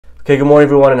Okay, good morning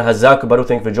everyone, and Hazak Baruch,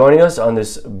 thank you for joining us on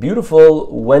this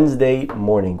beautiful Wednesday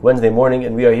morning,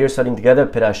 and we are here studying together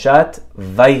Parashat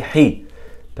Vayhi.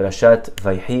 Parashat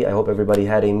Vayhi. I hope everybody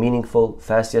had a meaningful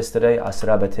fast yesterday,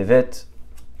 Asra B'Tevet,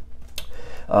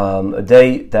 a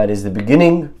day that is the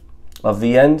beginning of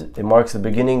the end. It marks the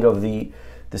beginning of the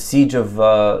siege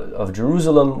of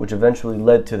Jerusalem, which eventually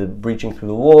led to the breaching through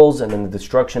the walls and then the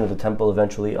destruction of the temple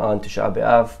eventually on Tisha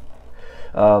B'Av.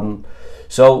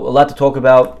 So a lot to talk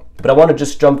about. But I want to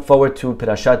just jump forward to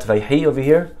Parashat Vayhi over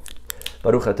here.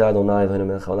 Baruch atah Adonai Eloheinu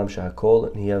melech haolam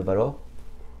shehakol nihiyeh baro.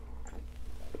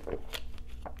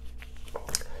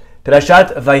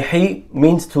 Parashat Vayhi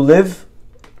means to live.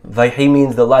 Vayhi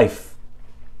means the life.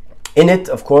 In it,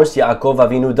 of course, Yaakov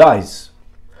Avinu dies.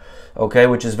 Okay,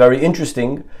 which is very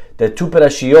interesting. The two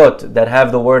parashiyot that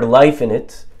have the word life in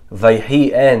it,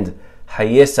 Vayhi and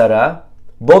Hayeh Sarah,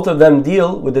 both of them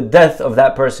deal with the death of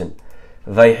that person.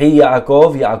 Vayhi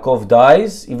Yaakov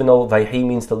dies, even though Vayhi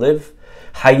means to live.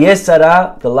 Hayeh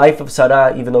Sarah, the life of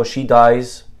Sarah, even though she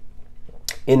dies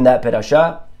in that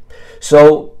parasha.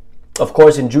 So, of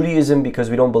course, in Judaism, because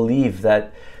we don't believe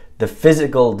that the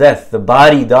physical death, the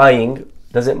body dying,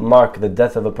 doesn't mark the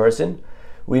death of a person,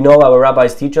 we know our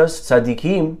rabbis teach us,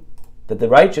 tzaddikim, that the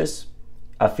righteous,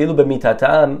 afilu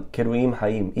b'mitatam keruim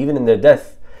hayim, even in their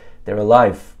death, they're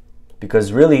alive.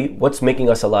 Because really, what's making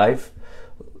us alive?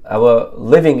 Our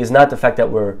living is not the fact that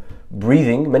we're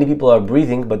breathing. Many people are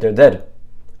breathing, but they're dead.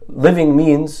 Living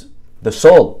means the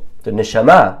soul. The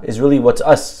neshama is really what's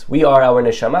us. We are our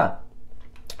neshama.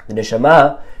 The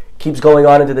neshama keeps going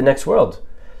on into the next world.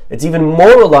 It's even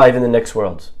more alive in the next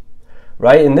world.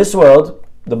 Right? In this world,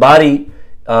 the body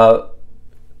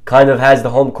kind of has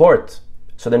the home court.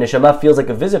 So the neshama feels like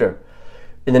a visitor.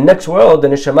 In the next world, the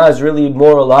neshama is really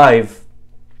more alive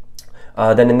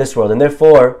than in this world. And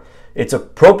therefore, it's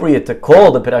appropriate to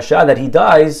call the parasha that he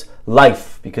dies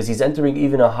life, because he's entering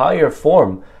even a higher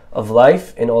form of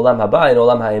life in Olam Haba, in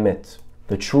Olam HaEmet,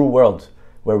 the true world,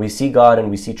 where we see God and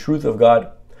we see truth of God.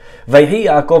 Vayhi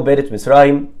Yaakov beret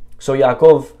Mizrahi. So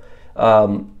Yaakov,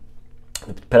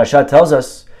 the parasha tells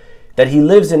us that he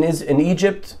lives in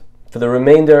Egypt for the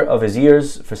remainder of his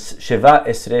years, for Sheva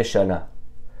Esrei Shana,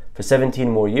 for 17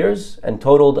 more years, and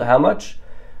totaled how much?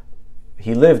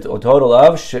 He lived a total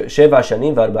of Sheva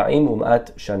Shanim V'Arba'im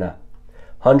U'Mat Shana,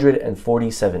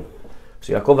 147.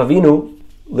 So Yaakov Avinu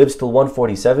lives till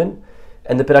 147,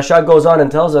 and the parasha goes on and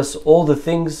tells us all the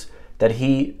things that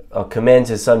he commands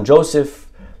his son Joseph.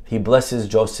 He blesses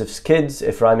Joseph's kids,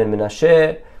 Ephraim and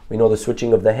Menashe. We know the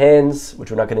switching of the hands,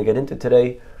 which we're not going to get into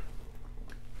today.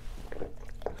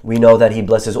 We know that he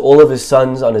blesses all of his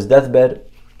sons on his deathbed.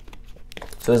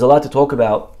 So there's a lot to talk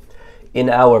about in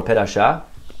our parasha.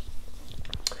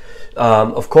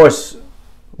 Of course,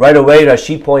 right away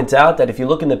Rashi points out that if you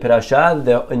look in the parasha,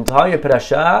 the entire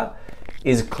parasha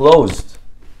is closed.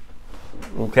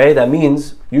 Okay, that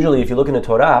means usually if you look in the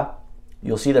Torah,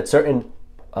 you'll see that certain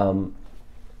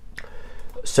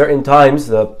times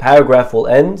the paragraph will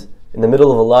end in the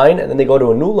middle of a line and then they go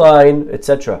to a new line,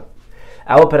 etc.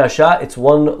 Our parasha, it's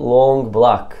one long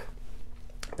block.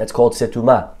 That's called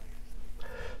setuma.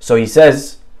 So he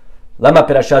says, Lama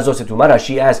parasha zo setuma?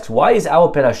 Rashi asks, why is our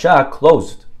parasha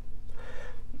closed?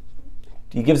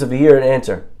 He gives over here an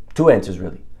answer. Two answers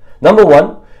really. Number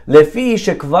one, Lefi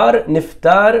shekvar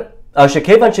niftar,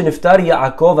 shekevan sheniftar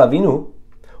Yaakov Avinu,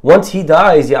 once he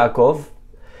dies, Yaakov,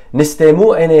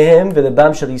 nistemu enehem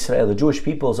v'lebam shel Yisrael, the Jewish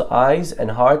people's eyes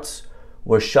and hearts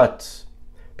were shut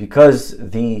because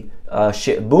the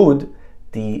she'bud,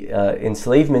 the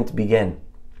enslavement began.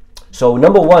 So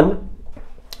number one,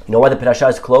 you know why the parasha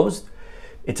is closed?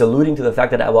 It's alluding to the fact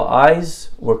that our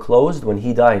eyes were closed when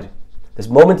he died. This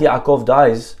moment Yaakov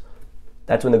dies,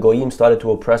 that's when the goyim started to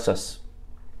oppress us.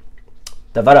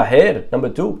 Davar aher, number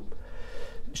two,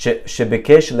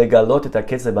 shebekesh legalot et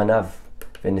haketz lebanav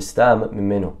v'nistam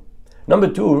mimeno. Number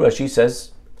two, Rashi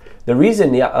says, the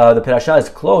reason the parasha is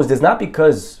closed is not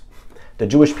because the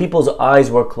Jewish people's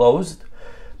eyes were closed,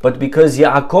 but because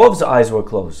Yaakov's eyes were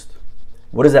closed.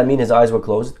 What does that mean, his eyes were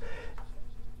closed?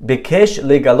 Bekesh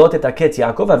legalot et haketz.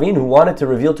 Yaakov Avinu wanted to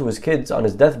reveal to his kids on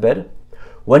his deathbed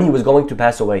when he was going to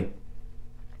pass away.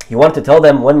 He wanted to tell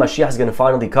them when Mashiach is going to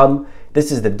finally come.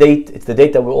 This is the date. It's the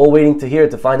date that we're all waiting to hear,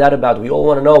 to find out about. We all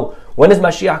want to know, when is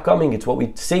Mashiach coming? It's what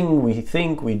we sing, we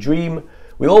think, we dream.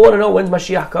 We all want to know, when's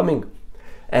Mashiach coming?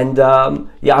 And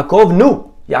Yaakov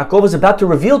knew. Yaakov was about to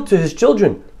reveal to his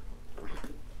children.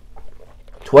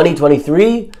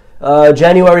 2023,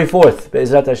 January 4th,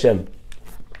 Be'ezrat Hashem.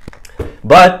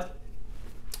 But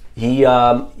he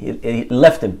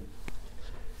left him.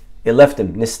 It left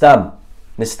him. Nistam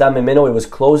mimeno, it was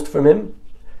closed from him.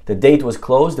 The date was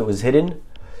closed, it was hidden,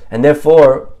 and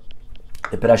therefore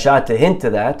the parasha to hint to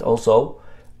that also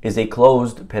is a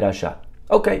closed parasha.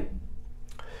 Okay.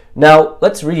 Now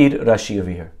let's read Rashi over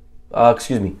here.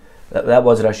 That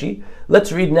was Rashi.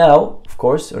 Let's read now, of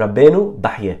course, Rabbeinu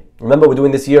Vayhi. Remember, we're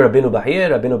doing this year Rabbeinu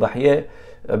Vayhi,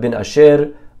 Rabbeinu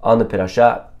Asher on the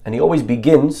parasha, and he always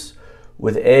begins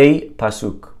with a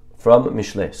pasuk from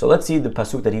Mishleh. So let's see the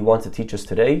pasuk that he wants to teach us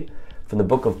today from the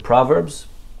book of Proverbs.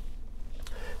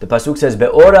 The pasuk says,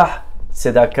 "Be'orach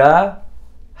tzedakah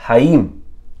hayim,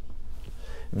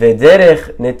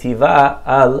 v'derech netiva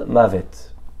al mavet."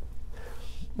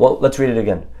 Well, let's read it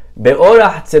again.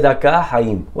 Be'orach tzedakah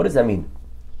hayim. What does that mean?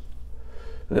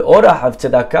 The orach of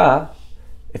tzedakah,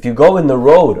 if you go in the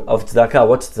road of tzedakah,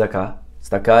 what's tzedakah?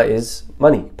 Tzedakah is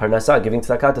money, parnasah, giving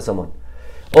tzedakah to someone.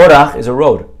 Orach is a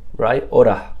road, right?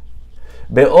 Orach.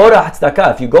 Be'orach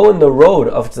tzedakah, if you go in the road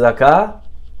of tzedakah,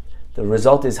 the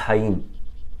result is hayim.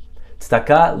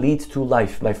 Tzedakah leads to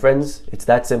life. My friends, it's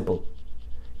that simple.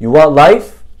 You want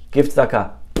life? Give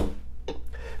tzedakah.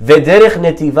 V'derech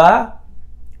netiva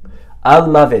al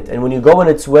mavet. And when you go in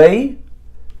its way,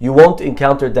 you won't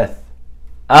encounter death.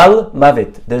 Al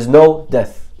mavet. There's no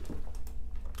death.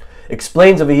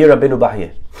 Explains over here Rabbeinu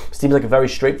Vayhi. Seems like a very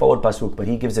straightforward pasuk, but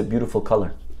he gives it beautiful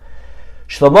color.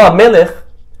 Shlomo HaMelech,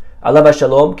 alav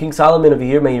shalom, King Solomon over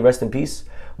here, may he rest in peace.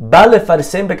 Ba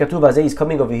lefarsem bekatuv hazeh, he's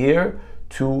coming over here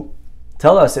to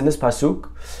tell us in this pasuk,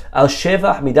 al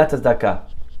shevach midat tzedakah,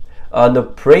 on the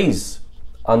praise,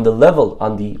 on the level,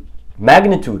 on the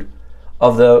magnitude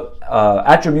of the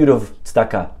attribute of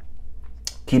tzedakah.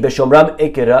 Ki beshomram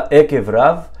ekev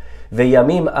rav,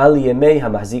 veyamim al yemei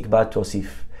hamahzik ba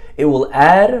tosif. It will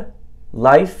add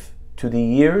life to the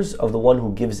years of the one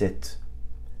who gives it.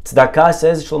 Tzedakah,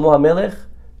 says Shlomo HaMelech,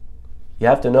 you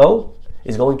have to know,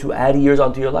 is going to add years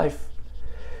onto your life.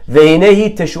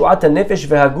 Ve'inehi teshuat hanefesh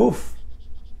vehaguf.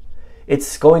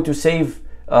 It's going to save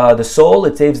the soul,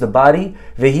 it saves the body.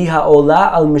 Vehi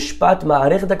ha'ola al mishpat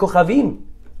ma'arechet ha'kochavim.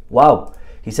 Wow.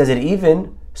 He says it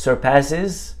even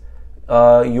surpasses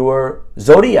your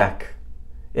zodiac.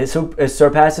 It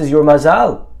surpasses your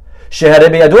mazal.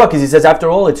 Because he says, after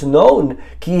all, it's known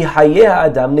ki hayeh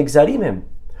adam nigzarim him.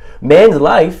 Man's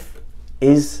life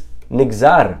is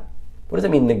nigzar. What does that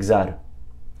mean, nigzar?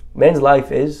 Man's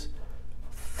life is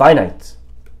finite.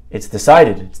 It's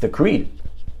decided. It's decreed.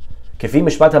 Kefi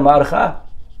mishpat ha'ma'archa.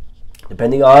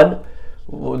 Depending on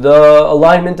the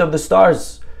alignment of the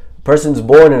stars. A person's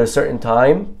born at a certain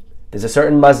time. There's a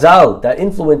certain mazal that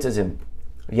influences him.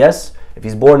 Yes, if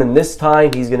he's born in this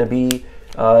time, he's going to be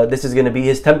this is going to be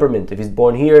his temperament. If he's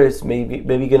born here, it's maybe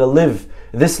going to live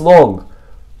this long.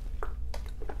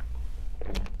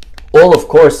 All, of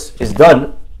course, is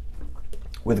done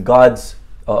with God's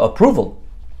approval.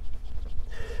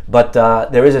 But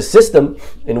there is a system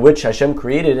in which Hashem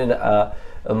created a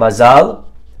mazal,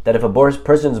 that if a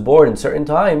person's born in certain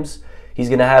times, he's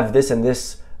going to have this and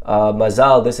this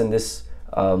mazal, this and this,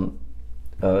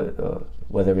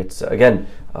 whether it's, again,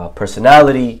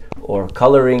 personality or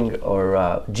coloring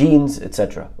or genes,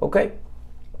 etc. Okay?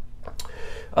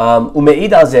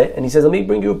 Ume'id al zeh, and he says, let me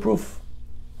bring you a proof.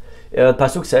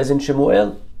 Pasuk says in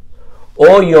Shemuel,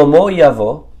 O yomo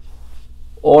yavo,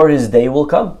 or his day will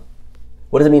come.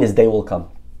 What does it mean, his day will come?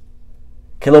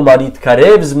 His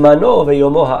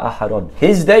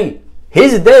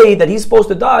day that he's supposed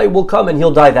to die will come, and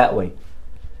he'll die that way.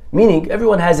 Meaning,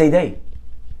 everyone has a day.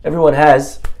 Everyone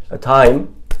has a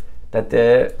time that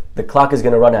the clock is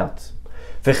going to run out.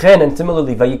 And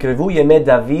similarly, vayikrevu yemei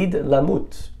David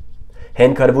lamut.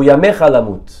 Hen karvu yamecha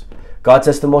lamut. God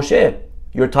says to Moshe,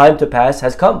 your time to pass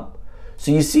has come.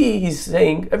 So you see, he's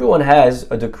saying everyone has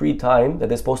a decreed time that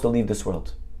they're supposed to leave this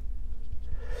world.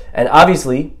 And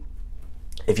obviously,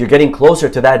 if you're getting closer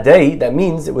to that day, that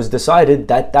means it was decided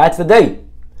that that's the day.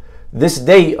 This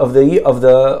day of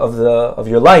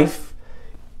your life,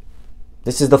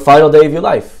 this is the final day of your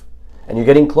life, and you're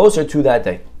getting closer to that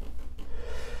day.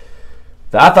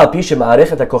 He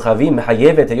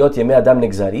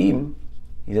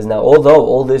says, now, although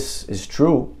all this is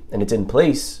true and it's in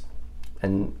place,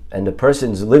 and the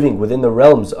person's living within the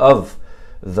realms of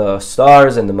the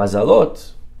stars and the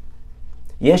mazalot,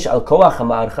 yesh al koach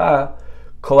ha'ma'archa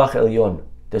koach elyon.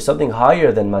 There's something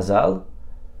higher than mazal,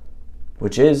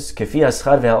 which is kefi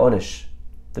haschar ve'ha'onesh,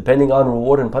 depending on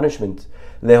reward and punishment.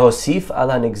 Lehosif al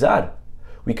ha'nigzar.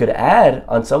 We could add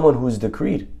on someone who's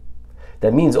decreed.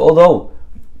 That means, although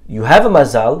you have a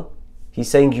mazal, he's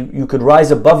saying you could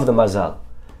rise above the mazal.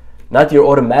 Not that you're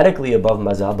automatically above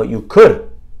mazal, but you could.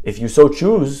 If you so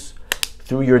choose,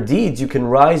 through your deeds, you can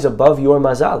rise above your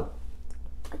mazal.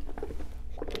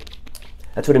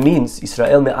 That's what it means.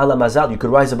 Israel me'ala mazal. You could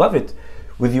rise above it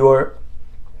with your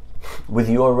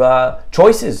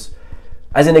choices.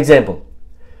 As an example,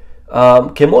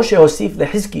 Kemoshe Hosif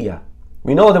leHizkiah.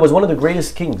 We know there was one of the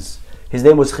greatest kings. His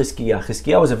name was Chizkiah.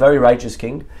 Chizkiah was a very righteous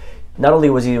king. Not only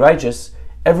was he righteous,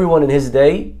 everyone in his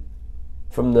day,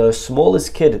 from the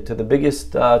smallest kid to the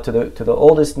biggest, to the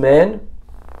oldest man,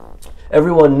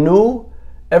 everyone knew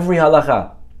every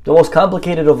halacha, the most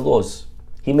complicated of laws.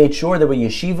 He made sure there were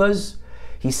yeshivas.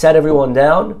 He sat everyone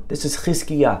down. This is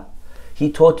Chizkiah.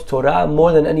 He taught Torah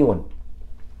more than anyone.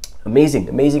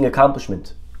 Amazing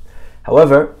accomplishment.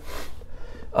 However,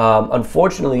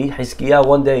 unfortunately, Chizkiah,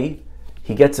 one day,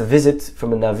 he gets a visit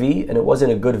from a Navi, and it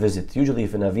wasn't a good visit. Usually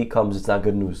if a Navi comes, it's not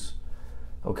good news.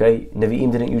 Okay?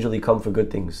 Navi'im didn't usually come for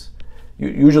good things.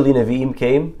 Usually Navi'im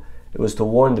came, it was to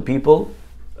warn the people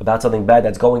about something bad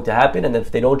that's going to happen, and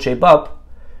if they don't shape up,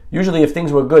 usually if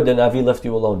things were good, the Navi left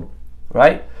you alone.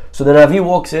 Right? So the Navi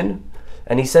walks in,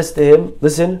 and he says to him,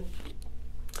 listen,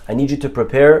 I need you to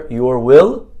prepare your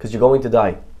will, because you're going to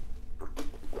die.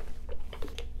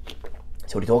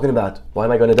 So what are you talking about? Why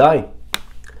am I going to die?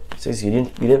 He says, you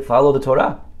didn't follow the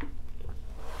Torah.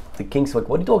 The king's like,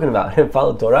 what are you talking about? I didn't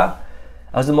follow the Torah.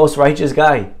 I was the most righteous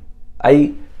guy.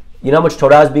 You know how much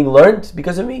Torah is being learned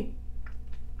because of me?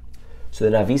 So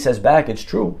the Navi says back, it's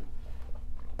true,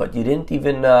 but you didn't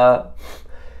even do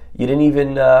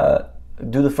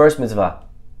the first mitzvah.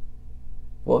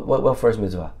 What first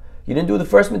mitzvah? You didn't do the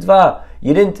first mitzvah.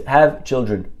 You didn't have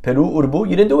children. Peru urbu,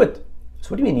 you didn't do it. So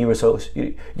what do you mean you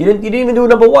didn't even do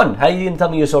number one? How you didn't tell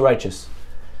me you're so righteous?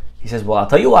 He says, well, I'll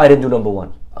tell you why I didn't do number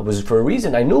one. It was for a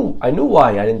reason. I knew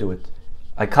why I didn't do it.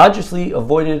 I consciously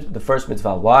avoided the first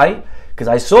mitzvah. Why? Because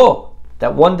I saw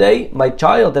that one day my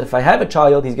child, that if I have a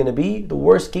child, he's going to be the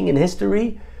worst king in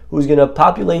history, who's going to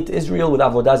populate Israel with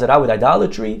avodah zarah, with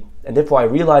idolatry. And therefore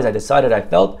I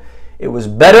felt it was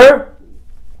better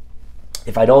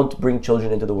if I don't bring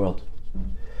children into the world.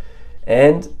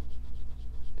 And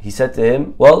he said to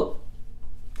him, well,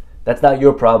 that's not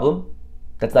your problem.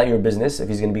 That's not your business if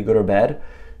he's going to be good or bad.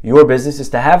 Your business is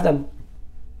to have them.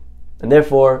 And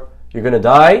therefore, you're going to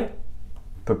die.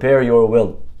 Prepare your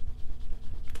will.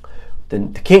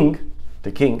 Then the king,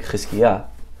 Chizkiah,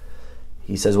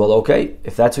 he says, well, okay,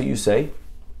 if that's what you say,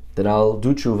 then I'll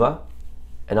do tshuva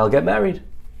and I'll get married.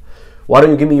 Why don't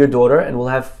you give me your daughter and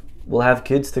we'll have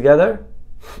kids together?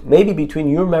 Maybe between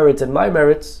your merits and my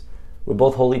merits, we're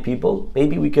both holy people,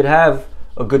 maybe we could have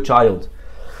a good child.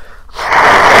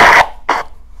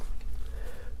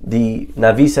 The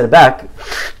Navi said back,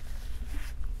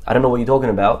 I don't know what you're talking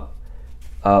about.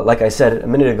 Like I said a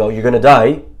minute ago, you're going to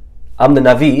die. I'm the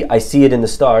Navi. I see it in the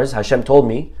stars. Hashem told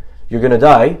me, you're going to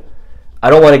die. I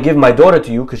don't want to give my daughter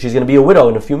to you because she's going to be a widow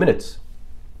in a few minutes.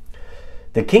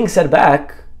 The king said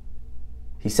back,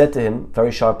 he said to him,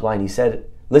 very sharp line, he said,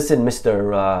 listen,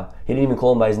 Mr. He didn't even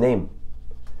call him by his name.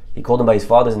 He called him by his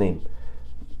father's name.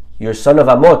 You're son of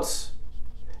Amotz.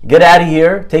 Get out of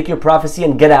here, take your prophecy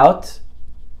and get out.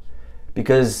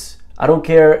 Because I don't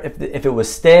care if it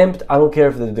was stamped, I don't care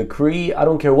if the decree, I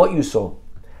don't care what you saw.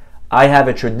 I have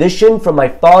a tradition from my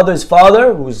father's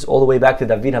father, who's all the way back to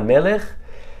David HaMelech,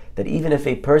 that even if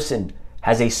a person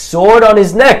has a sword on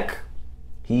his neck,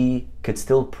 he could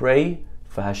still pray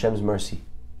for Hashem's mercy.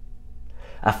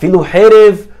 Afilu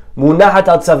herev munahat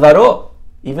al tzavaro.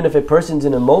 Even if a person's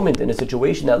in a moment, in a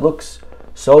situation that looks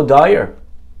so dire,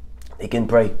 they can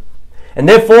pray. And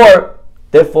therefore,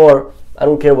 I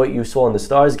don't care what you saw in the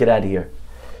stars, get out of here.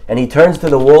 And he turns to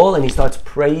the wall and he starts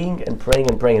praying and praying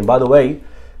and praying. And by the way,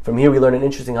 from here we learn an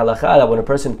interesting halakha that when a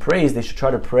person prays, they should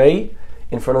try to pray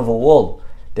in front of a wall.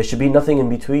 There should be nothing in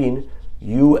between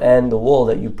you and the wall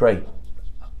that you pray.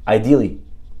 Ideally.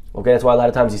 Okay, that's why a lot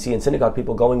of times you see in synagogue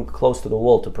people going close to the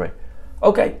wall to pray.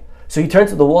 Okay, so he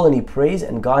turns to the wall and he prays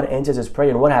and God answers his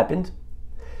prayer. And what happened?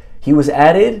 He was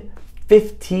added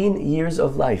 15 years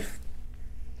of life.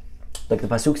 Like the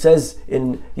pasuk says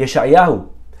in Yeshayahu,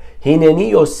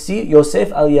 Hineni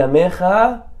Yosef al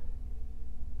yamecha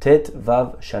tet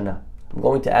vav shana. I'm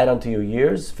going to add onto your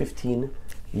years 15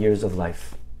 years of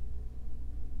life.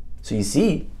 So you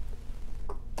see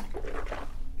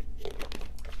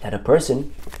that a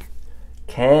person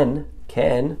can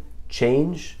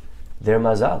change their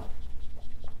mazal.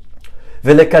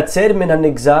 Velekatzer min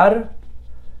hanigzar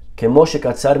kemo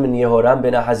shekatzar min Yehoram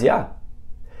ben Ahaziah.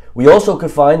 We also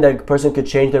could find that a person could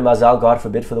change their mazal, God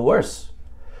forbid, for the worse.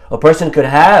 A person could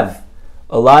have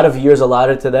a lot of years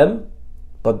allotted to them,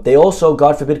 but they also,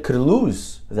 God forbid, could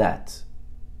lose that.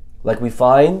 Like we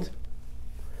find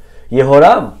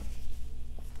Yehoram.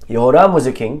 Yehoram was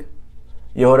a king,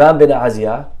 Yehoram ben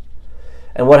Ahaziah,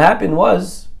 and what happened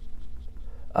was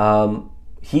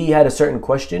he had a certain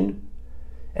question,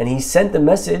 and he sent the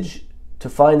message to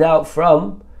find out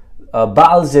from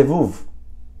Baal Zevuv.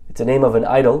 It's the name of an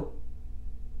idol.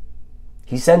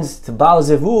 He sends to Baal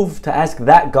Zevuv to ask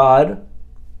that god,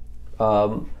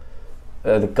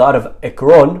 the god of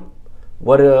Ekron,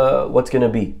 what's going to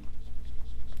be.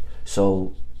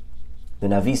 So the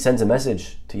Navi sends a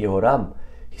message to Yehoram.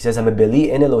 He says,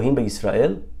 "Hamebeli en Elohim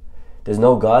beYisrael." There's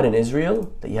no God in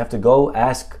Israel, that you have to go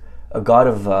ask a god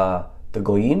of the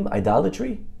Goyim,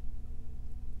 idolatry.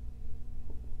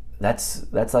 That's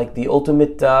like the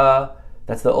ultimate.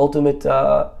 That's the ultimate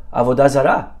avodah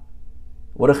zarah.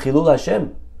 What a chilul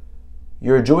Hashem!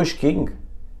 You're a Jewish king,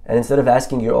 and instead of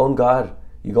asking your own God,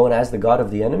 you go and ask the God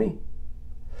of the enemy.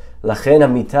 Lachen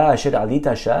hamita asher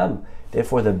alita sham.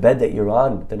 Therefore, the bed that you're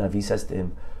on, the Navi says to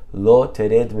him, Lo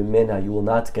tered mimena, you will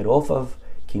not get off of,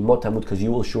 ki mot hamut, because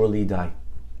you will surely die.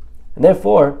 And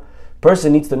therefore,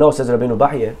 person needs to know, says Rabbeinu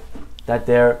Vayhi, that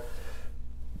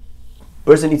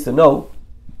person needs to know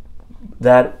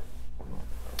that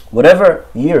whatever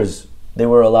years they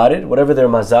were allotted, whatever their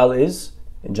mazal is,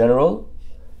 in general,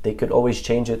 they could always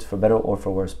change it for better or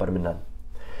for worse, bar minan.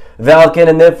 Ve'al ken,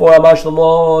 and therefore, Amar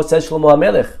Shlomo, says Shlomo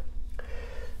HaMelech,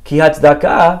 ki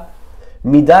hatzdaka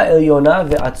midah elyona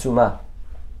ve'atzuma,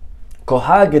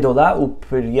 koha gedola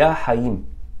u'pirya hayim.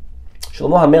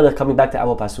 Shlomo HaMelech, coming back to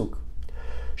our pasuk,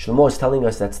 Shlomo is telling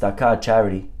us that tzedakah,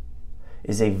 charity,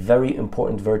 is a very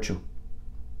important virtue,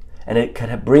 and it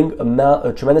can bring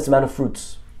a tremendous amount of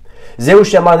fruits. Zehu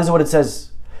Shemar, this is what it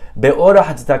says, be'orah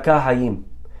tzedakah hayim.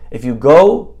 If you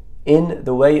go in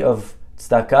the way of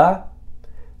tzedakah,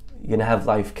 you're going to have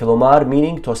life. Kilomar,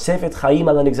 meaning tosefet chayim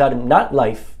ala nigzarim, not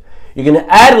life. You're going to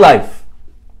add life.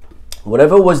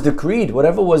 Whatever was decreed,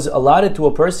 whatever was allotted to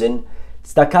a person,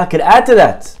 tzedakah could add to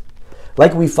that.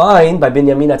 Like we find by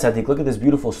Binyamin HaTzadik. Look at this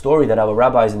beautiful story that our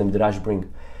rabbis in the Midrash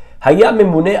bring. Haya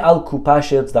memune al kupa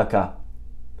shel tzedakah.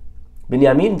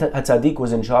 Binyamin HaTzadik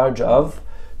was in charge of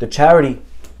the charity.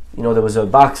 You know, there was a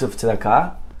box of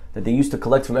tzedakah that they used to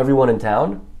collect from everyone in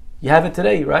town. You have it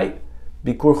today, right?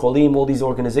 Bikur Cholim, all these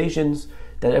organizations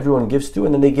that everyone gives to,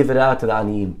 and then they give it out to the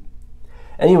Aniyim.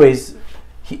 Anyways,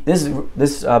 this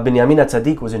Binyamin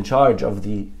HaTzadik was in charge of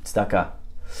the tzedakah.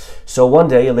 So one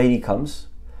day a lady comes,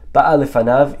 Ba'a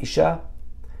lefanav isha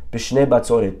b'shnei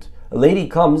batzoret. A lady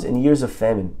comes in years of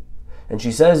famine, and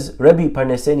she says, Rabbi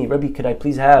parneseni, Rabbi, could I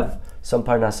please have some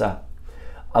parnasa?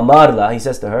 Amarla, he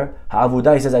says to her,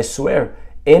 ha'avuda, he says, I swear,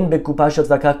 en bekupa shel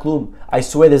tzedakah klum, I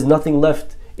swear there's nothing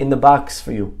left in the box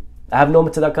for you. I have no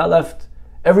tzedakah left.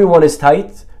 Everyone is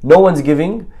tight, no one's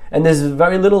giving, and there's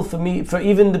very little for me, for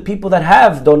even the people that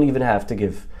have, don't even have to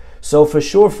give. So for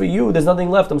sure for you, there's nothing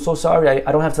left. I'm so sorry,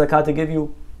 I don't have tzedakah to give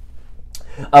you.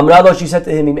 Amrado, she said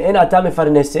to him,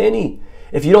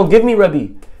 if you don't give me, Rabbi,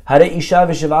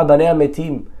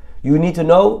 you need to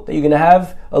know that you're going to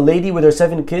have a lady with her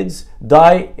 7 kids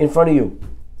die in front of you.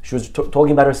 She was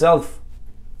talking about herself.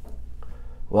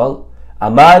 Well,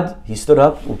 Amad, he stood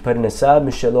up,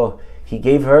 he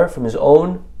gave her from his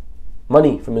own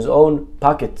money, from his own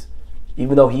pocket,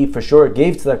 even though he for sure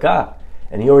gave tzedakah,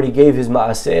 and he already gave his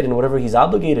ma'aser and whatever he's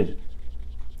obligated.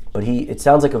 But it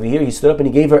sounds like over here, he stood up and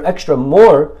he gave her extra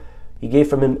more. He gave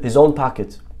from his own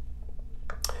pocket.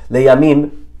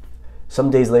 Leyamim,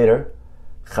 some days later,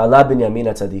 Chala Binyamin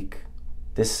HaTzadik.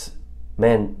 This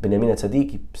man, Binyamin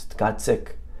HaTzadik, he got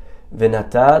sick.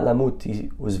 Venata lamut,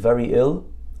 he was very ill,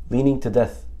 leaning to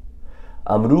death.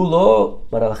 Amru lo,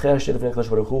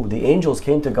 the angels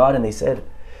came to God and they said,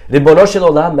 Ribono shel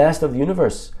olam, Master of the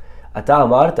universe, Ata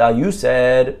amarta, you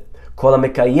said,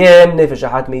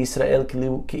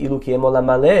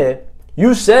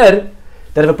 you said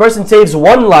that if a person saves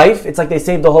one life, it's like they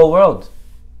saved the whole world.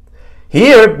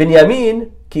 Here,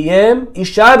 Binyamin kiyem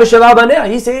isha b'shala banea.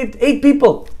 He saved 8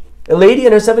 people, a lady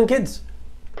and her 7 kids.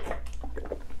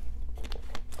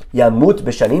 Yamut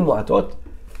b'shanim mu'atot.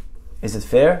 Is it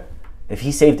fair if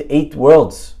he saved 8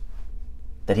 worlds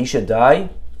that he should die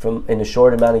in a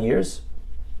short amount of years?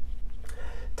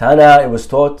 Tana, it was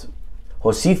taught,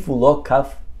 Hosifu lo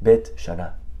kaf bet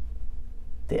shana.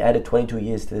 They added 22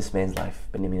 years to this man's life,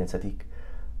 Binyamin HaTzadik.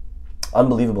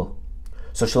 Unbelievable.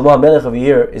 So Shlomo HaMelech over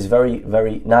here is very,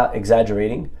 very not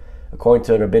exaggerating. According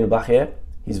to Rabbeinu Vayhi,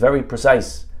 he's very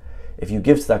precise. If you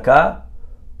give tzedakah,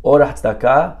 orah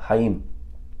tzedakah hayim.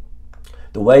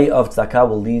 The way of tzedakah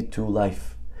will lead to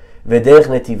life. V'derech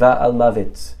netiva al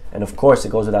mavet. And of course, it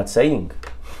goes without saying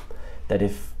that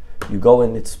if you go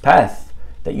in its path,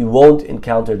 that you won't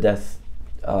encounter death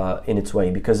in its way,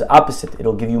 because opposite,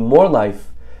 it'll give you more life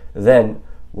than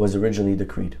was originally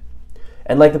decreed.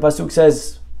 And like the pasuk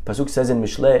says in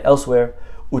Mishle elsewhere,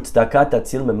 utzedakah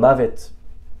tatzil memavet,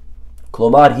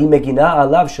 Klomar, hi megina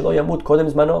alav shelo yamut kodem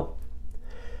zmano.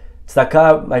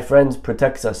 Tzedakah, my friends,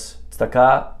 protects us.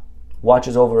 Tzedakah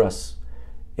watches over us.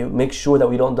 It makes sure that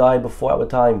we don't die before our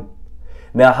time.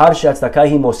 Me'ahar she'tzedakah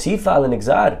hi mosifa al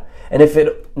nigzar. And if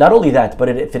it, not only that, but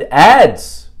if it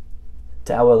adds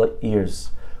to our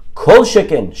years, kol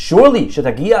sheken, surely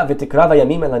shetagia v'tikra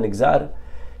v'yamim el nigzar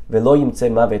v'lo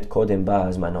yimtze mavet kodem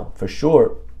ba'azmano. For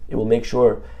sure, it will make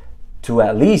sure to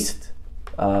at least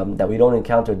that we don't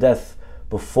encounter death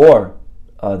before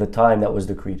the time that was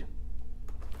decreed.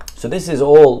 So this is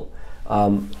all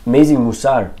amazing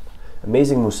musar.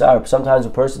 Amazing musar. Sometimes a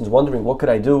person's wondering, what could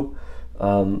I do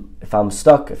if I'm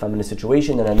stuck, if I'm in a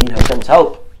situation and I need Hashem's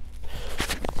help?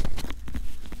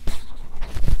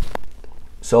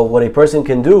 So what a person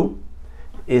can do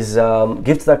is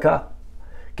give tzedakah.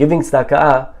 Giving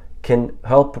tzedakah can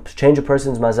help change a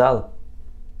person's mazal.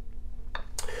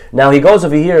 Now he goes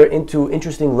over here into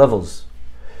interesting levels.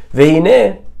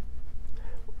 Vehine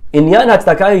inyan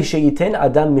hatzedakah sheyiten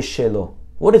adam mishelo.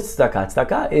 What is tzedakah?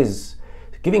 Tzedakah is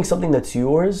giving something that's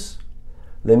yours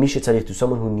to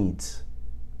someone who needs.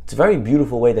 It's a very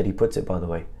beautiful way that he puts it, by the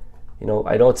way.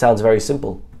 I know it sounds very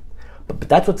simple, but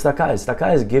that's what tzedakah is.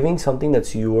 Tzedakah is giving something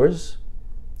that's yours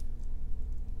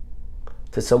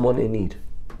to someone in need.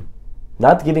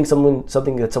 Not giving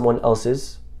something that someone else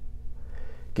is.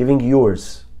 Giving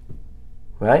yours.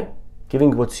 Right?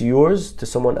 Giving what's yours to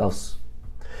someone else.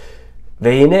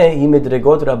 There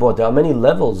are many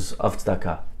levels of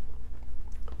tzedakah.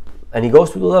 And he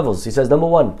goes through the levels. He says, number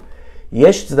one,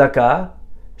 Yesh tzedakah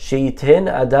she'iten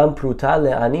adam pruta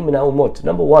le'ani min ha'umot.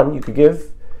 Number one, you could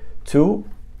give to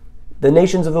the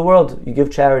nations of the world. You give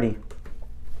charity.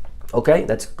 Okay,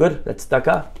 that's good. That's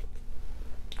tzedakah.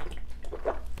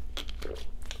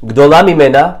 Gdola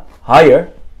mimena,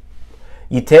 higher,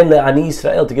 yiten le'ani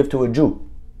Israel, to give to a Jew.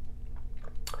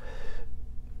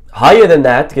 Higher than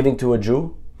that, giving to a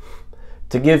Jew,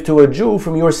 to give to a Jew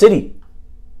from your city.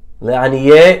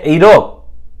 Le'aniye ido.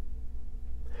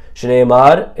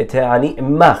 Shneimar et ha'ani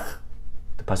immach.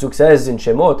 The pasuk says in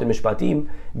Shemot, in Mishpatim,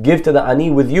 give to the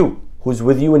ani with you, who's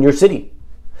with you in your city.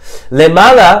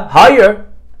 Lemala, higher,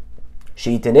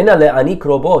 sheitenena le'ani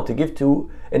krobo, to give to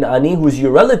an ani who's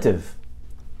your relative.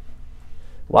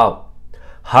 Wow.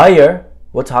 Higher,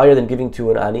 what's higher than giving to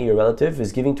an ani, your relative,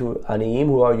 is giving to aniyim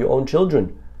who are your own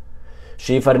children.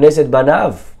 She'ifarnes et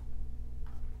banav.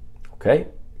 Okay.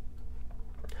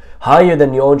 Higher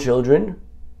than your own children.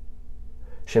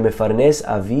 She'mefarnes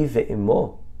aviv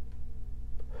ve'immo.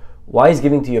 Why is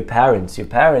giving to your parents? Your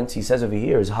parents, he says over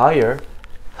here, is higher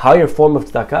form of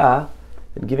tzedakah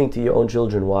than giving to your own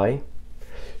children. Why?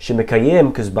 She'mekayem,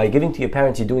 because by giving to your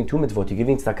parents, you're doing two mitzvot. You're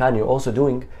giving tzedakah and you're also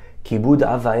doing kibud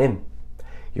avaim.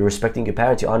 You're respecting your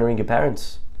parents, you're honoring your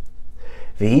parents.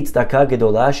 And there's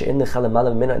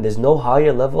no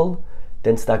higher level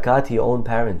than tzedakah to your own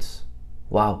parents.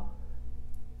 Wow.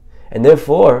 And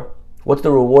therefore, what's the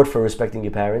reward for respecting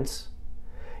your parents?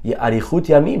 Arichut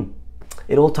yamim.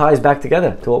 It all ties back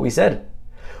together to what we said.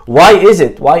 Why is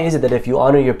it that if you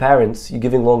honor your parents, you're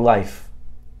giving long life?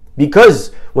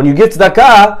 Because when you give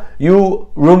tzedakah,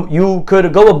 you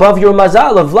could go above your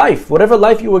mazal of life. Whatever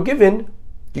life you were given,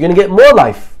 you're going to get more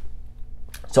life.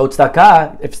 So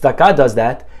tzedakah, if tzedakah does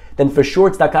that, then for sure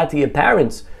tzedakah to your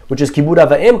parents, which is kibud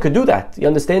avayim, could do that. You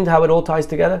understand how it all ties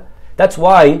together? That's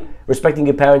why respecting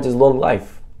your parents is long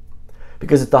life.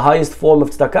 Because it's the highest form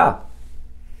of tzedakah.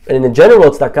 And in general,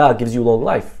 tzedakah gives you long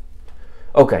life.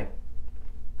 Okay.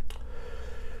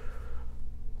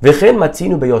 V'chen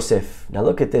matzinu beYosef. Now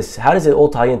look at this. How does it all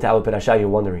tie into our parasha? You're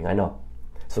wondering. I know.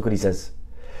 So look what he says.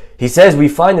 He says we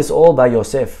find this all by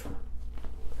Yosef.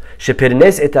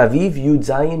 Shepirnes et aviv yud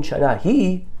zayin shana.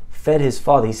 He fed his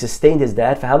father. He sustained his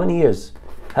dad for how many years?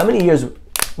 How many years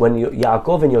when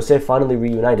Yaakov and Yosef finally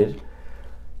reunited?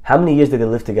 How many years did they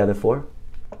live together for?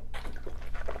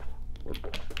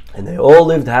 And they all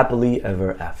lived happily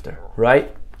ever after,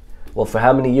 right? Well, for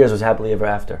how many years was happily ever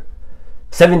after?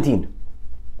 17.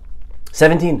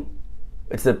 17.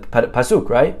 It's the pasuk,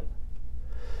 right?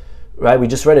 Right, we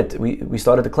just read it. We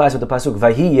started the class with the pasuk.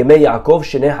 Vayhi yemei Yaakov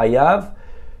shenei hayav.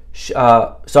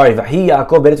 Vayhi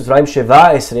Yaakov beretz Mitzrayim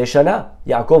sheva esrei shana.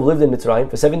 Yaakov lived in Mitzrayim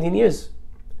for 17 years.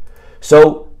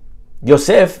 So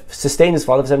Yosef sustained his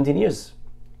father for 17 years.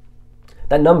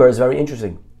 That number is very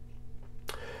interesting.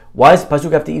 Why does the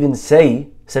pasuk have to even say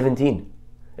 17?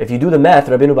 If you do the math,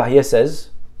 Rabbeinu Vayhi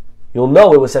says, you'll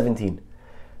know it was 17.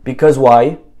 Because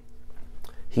why?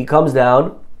 He comes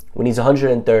down when he's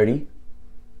 130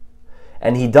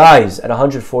 and he dies at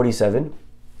 147.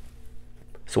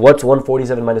 So what's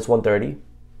 147 minus 130?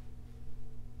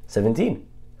 17.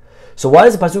 So why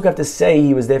does the pasuk have to say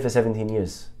he was there for 17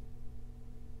 years?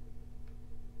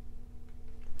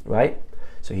 right?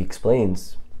 So he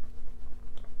explains,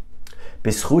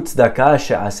 B'schut tzedakah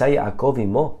she'asa Yaakov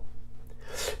imo,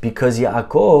 because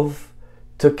Yaakov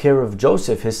took care of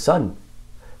Joseph, his son,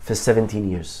 for 17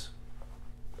 years.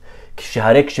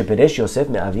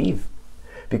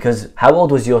 Because how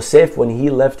old was Yosef when he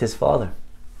left his father?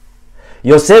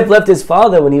 Yosef left his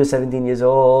father when he was 17 years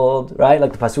old, right?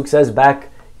 Like the Pasuk says back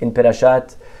in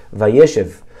Perashat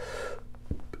Vayeshev.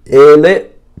 Ele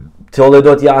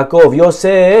Toledot Yaakov,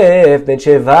 Yosef ben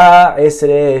Sheva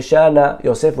Esre Shana.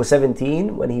 Yosef was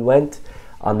 17 when he went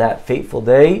on that fateful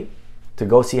day to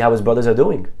go see how his brothers are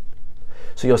doing.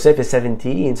 So Yosef is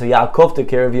 17, so Yaakov took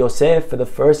care of Yosef for the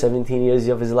first 17 years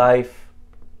of his life.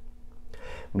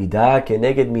 Midah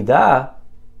keneged midah.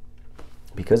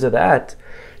 Because of that,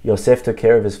 Yosef took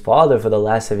care of his father for the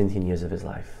last 17 years of his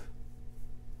life.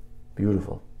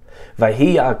 Beautiful.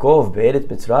 Vayhi Yaakov be'eret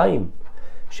Mitzrayim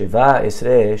Sheva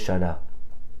Esre Shana.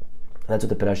 That's what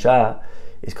the parasha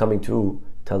is coming to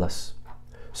tell us.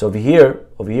 So over here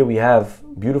we have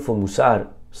beautiful musar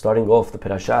starting off the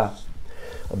parasha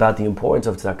about the importance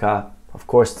of tzedakah. Of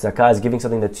course, tzedakah is giving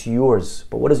something that's yours.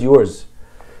 But what is yours?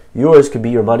 Yours could be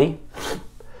your money.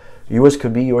 Yours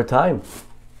could be your time.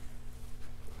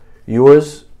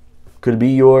 Yours could be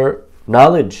your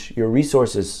knowledge, your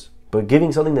resources. But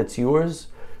giving something that's yours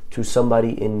to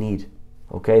somebody in need.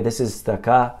 Okay, this is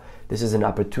tzedakah. This is an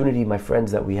opportunity, my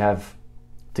friends, that we have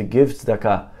to give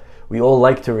tzedakah. We all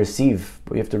like to receive,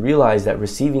 but you have to realize that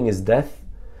receiving is death.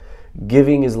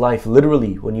 Giving is life.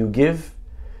 Literally, when you give,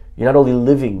 you're not only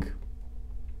living,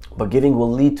 but giving will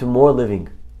lead to more living.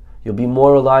 You'll be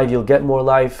more alive, you'll get more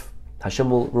life. Hashem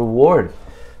will reward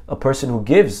a person who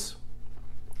gives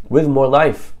with more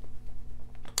life.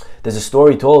 There's a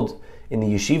story told in the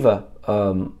yeshiva.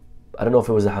 I don't know if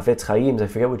it was the Hafetz Chaim's, I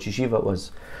forget which yeshiva it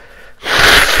was.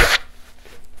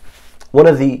 One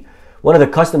of the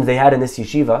customs they had in this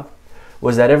yeshiva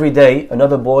was that every day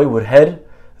another boy would head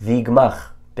the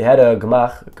Gmach. They had a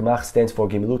Gmach. Gmach stands for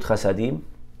Gemilut Chasadim.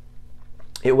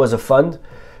 It was a fund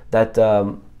that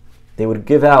they would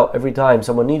give out every time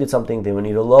someone needed something. They would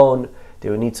need a loan, they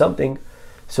would need something.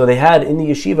 So they had in the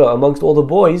yeshiva, amongst all the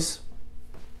boys,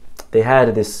 they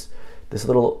had this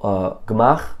little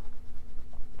Gmach,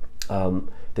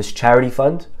 this charity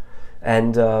fund.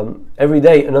 And every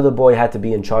day another boy had to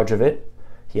be in charge of it.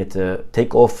 He had to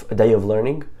take off a day of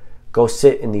learning, go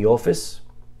sit in the office,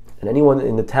 and anyone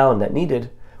in the town that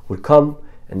needed would come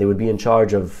and they would be in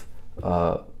charge of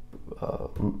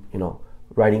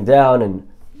writing down and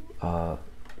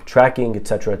tracking,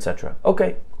 etc., etc.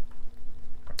 Okay.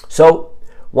 So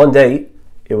one day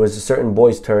it was a certain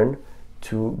boy's turn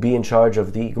to be in charge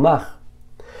of the Gmach.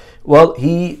 Well,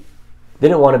 he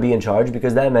didn't want to be in charge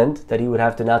because that meant that he would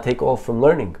have to now take off from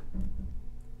learning.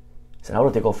 He said, I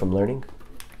want to take off from learning.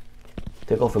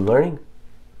 Take off from learning?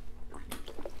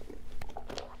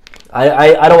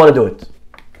 I don't want to do it.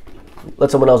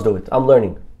 Let someone else do it. I'm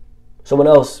learning. Someone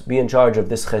else be in charge of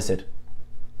this chesed.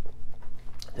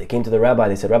 They came to the rabbi.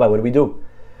 They said, Rabbi, what do we do?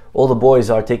 All the boys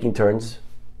are taking turns.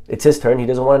 It's his turn. He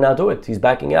doesn't want to now do it. He's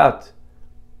backing out.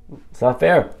 It's not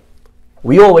fair.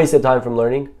 We all wasted time from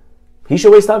learning. He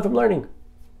should waste time from learning.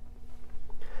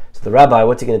 So the rabbi,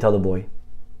 what's he going to tell the boy?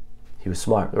 He was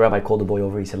smart. The rabbi called the boy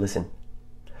over. He said, listen,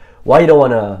 why you don't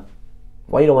want to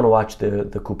watch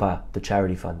the kuppah, the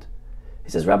charity fund? He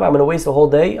says, Rabbi, I'm going to waste the whole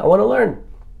day. I want to learn.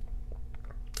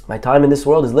 My time in this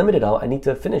world is limited. I need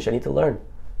to finish. I need to learn.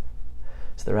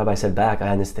 So the rabbi said back, I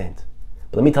understand.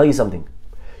 But let me tell you something.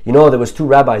 You know, there was two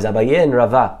rabbis, Abaye and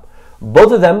Rava.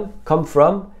 Both of them come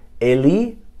from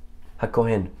Eli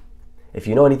HaKohen. If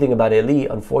you know anything about Eli,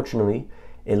 unfortunately,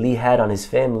 Eli had on his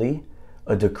family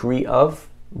a decree of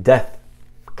death,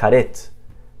 karet,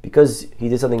 because he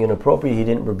did something inappropriate. He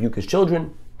didn't rebuke his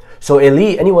children. So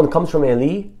Eli, anyone who comes from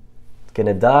Eli, is going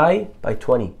to die by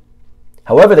 20.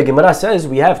 However, the Gemara says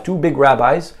we have two big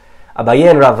rabbis, Abaye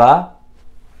and Rava,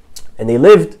 and they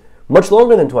lived much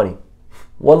longer than 20.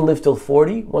 One lived till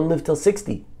 40, one lived till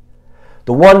 60.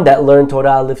 The one that learned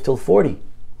Torah lived till 40.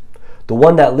 The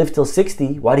one that lived till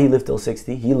 60, why did he live till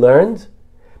 60? He learned,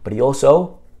 but he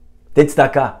also did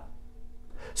tzedakah.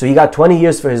 So he got 20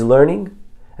 years for his learning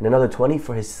and another 20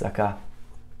 for his tzedakah.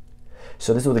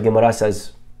 So this is what the Gemara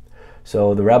says.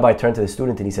 So the rabbi turned to the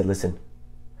student and he said, listen,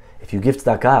 if you give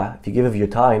tzedakah, if you give of your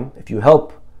time, if you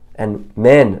help and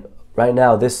man right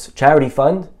now this charity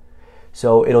fund,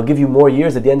 so it'll give you more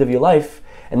years at the end of your life,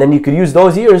 and then you could use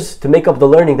those years to make up the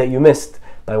learning that you missed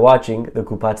by watching the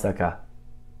Kupat Tzedakah.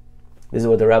 This is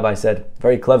what the rabbi said.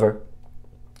 Very clever.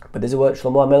 But this is what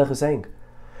Shlomo HaMelech is saying.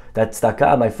 That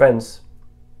tzedakah, my friends,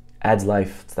 adds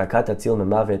life. Tzedakah tatzil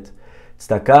memavet.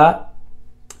 Tzedakah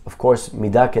of course,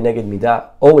 midah keneged midah,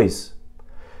 always.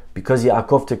 Because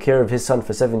Yaakov took care of his son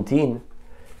for 17,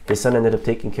 his son ended up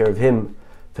taking care of him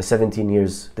for 17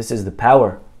 years. This is the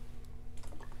power.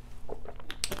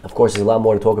 Of course, there's a lot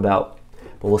more to talk about,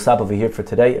 but we'll stop over here for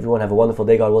today. Everyone have a wonderful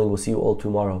day. God willing, we'll see you all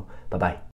tomorrow. Bye-bye.